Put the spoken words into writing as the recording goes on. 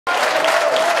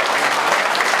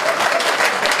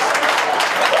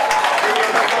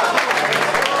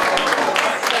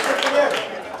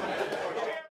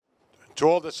To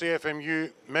all the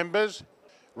CFMEU members,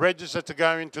 register to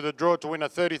go into the draw to win a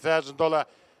 $30,000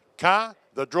 car.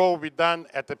 The draw will be done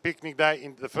at the picnic day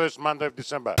in the first Monday of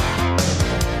December.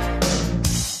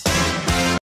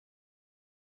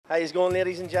 How's it going,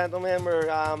 ladies and gentlemen? We're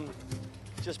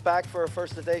just back for our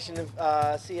first edition of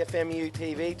CFMEU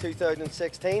TV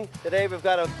 2016. Today we've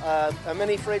got a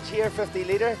mini fridge here, 50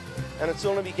 litre, and it's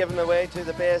only be given away to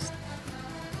the best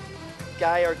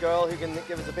guy or girl who can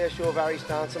give us the best show of Irish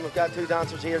dancing. We've got two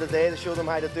dancers here today to show them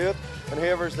how to do it, and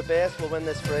whoever's the best will win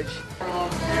this fridge.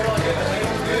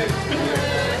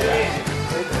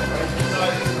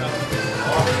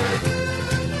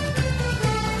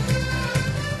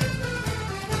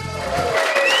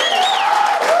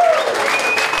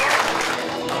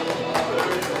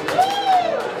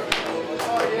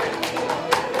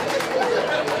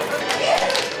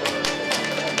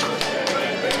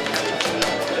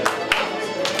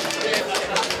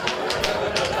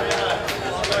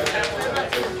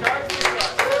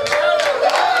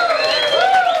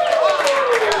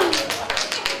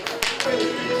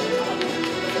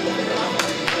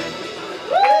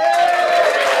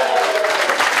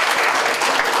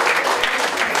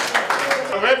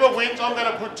 Whoever wins, I'm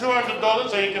going to put $200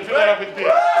 so you can fill it up with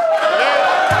beer.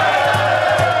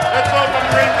 Let's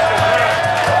open drinks.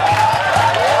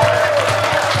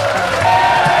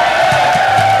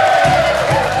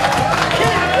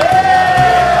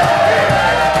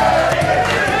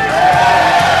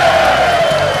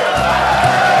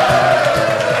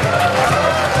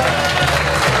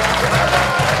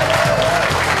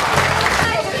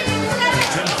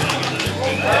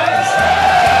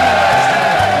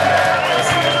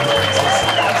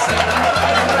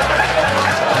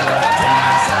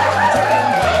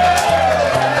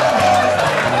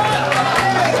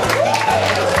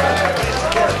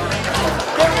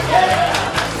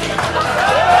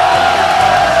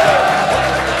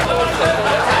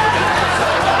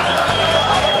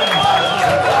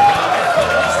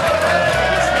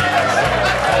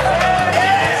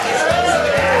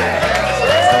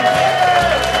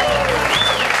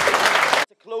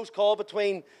 Call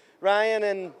between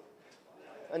Ryan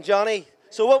and Johnny.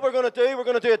 So what we're going to do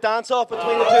a dance-off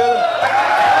between the two of them.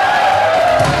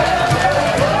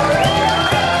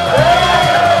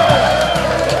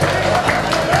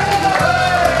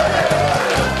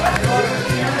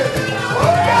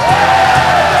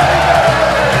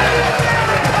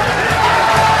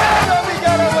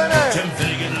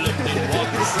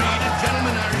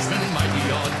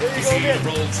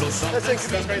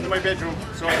 That's going to my bedroom,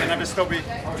 so I can have a stubby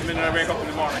the minute I wake up in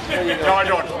the morning. No, I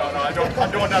don't. No, I don't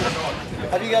have at all.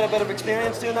 Have you got a bit of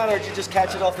experience doing that, or did you just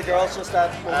catch it off the girls just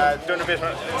that? Done a bit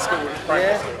in school,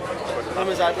 primary school. When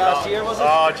was that, last year, was it?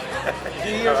 Oh, a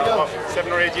few years ago?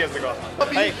 7 or 8 years ago.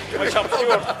 Hey, my shop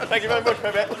Stuart. Thank you very much,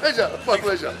 my mate. Pleasure, my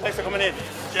pleasure. Thanks for coming in.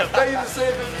 Cheers. How are you the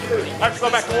same as you? I have to go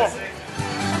back to work.